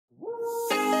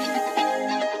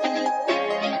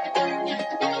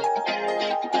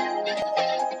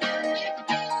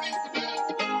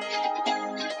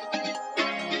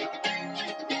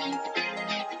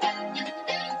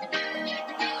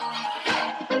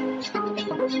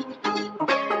Learning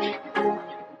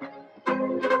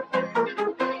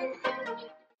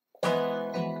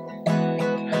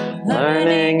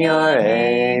your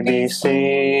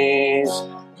ABCs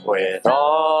with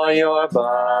all your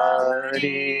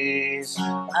buddies.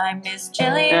 I'm Miss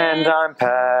Jillian. And I'm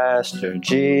Pastor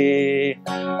G.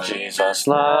 Jesus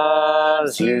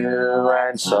loves you,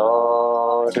 and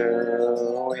so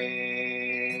do we.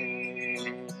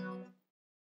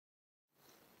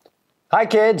 Hi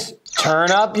kids,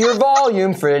 turn up your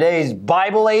volume for today's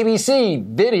Bible ABC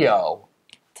video.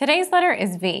 Today's letter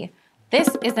is V. This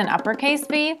is an uppercase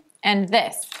V, and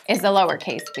this is a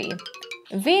lowercase v.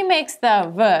 V makes the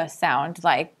V sound,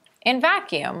 like in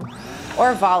vacuum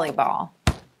or volleyball.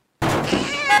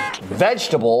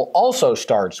 Vegetable also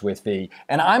starts with V,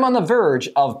 and I'm on the verge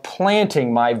of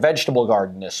planting my vegetable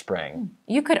garden this spring.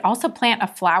 You could also plant a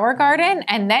flower garden,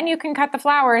 and then you can cut the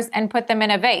flowers and put them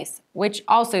in a vase, which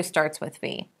also starts with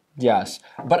V. Yes,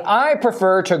 but I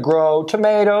prefer to grow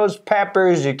tomatoes,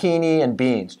 peppers, zucchini, and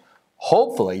beans.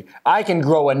 Hopefully, I can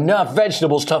grow enough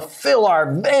vegetables to fill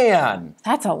our van.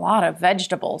 That's a lot of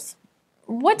vegetables.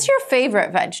 What's your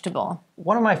favorite vegetable?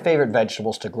 One of my favorite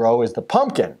vegetables to grow is the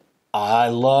pumpkin. I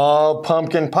love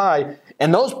pumpkin pie,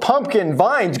 and those pumpkin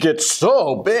vines get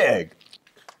so big.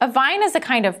 A vine is a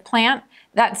kind of plant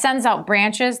that sends out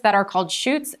branches that are called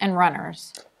shoots and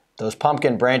runners. Those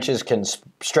pumpkin branches can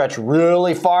stretch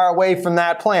really far away from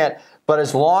that plant, but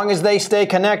as long as they stay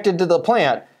connected to the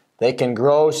plant, they can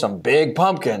grow some big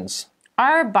pumpkins.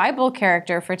 Our Bible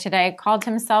character for today called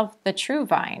himself the true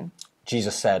vine.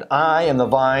 Jesus said, I am the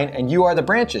vine and you are the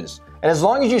branches. And as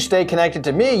long as you stay connected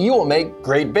to me, you will make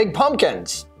great big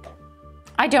pumpkins.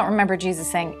 I don't remember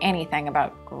Jesus saying anything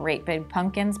about great big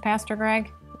pumpkins, Pastor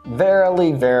Greg.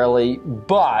 Verily, verily,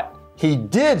 but he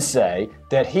did say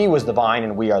that he was the vine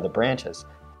and we are the branches.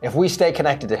 If we stay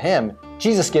connected to him,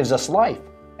 Jesus gives us life,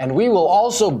 and we will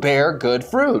also bear good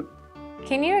fruit.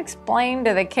 Can you explain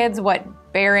to the kids what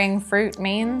bearing fruit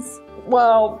means?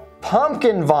 Well,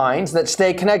 pumpkin vines that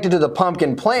stay connected to the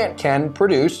pumpkin plant can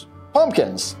produce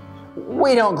pumpkins.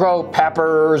 We don't grow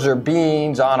peppers or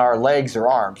beans on our legs or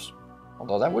arms,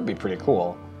 although that would be pretty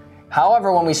cool.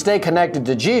 However, when we stay connected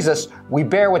to Jesus, we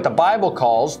bear what the Bible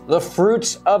calls the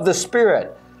fruits of the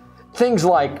Spirit. Things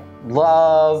like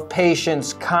love,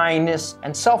 patience, kindness,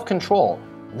 and self-control.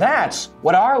 That's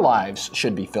what our lives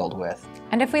should be filled with.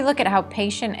 And if we look at how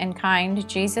patient and kind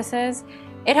Jesus is,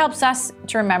 it helps us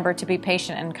to remember to be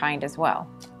patient and kind as well.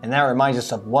 And that reminds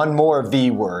us of one more V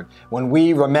word. When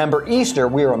we remember Easter,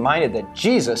 we are reminded that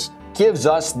Jesus gives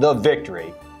us the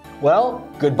victory. Well,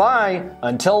 goodbye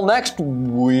until next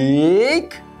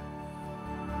week.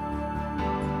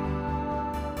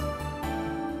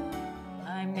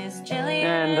 I'm Miss Jillian.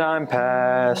 And I'm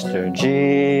Pastor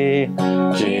G.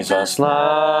 Jesus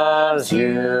loves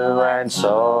you, and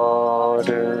so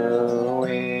do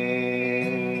we.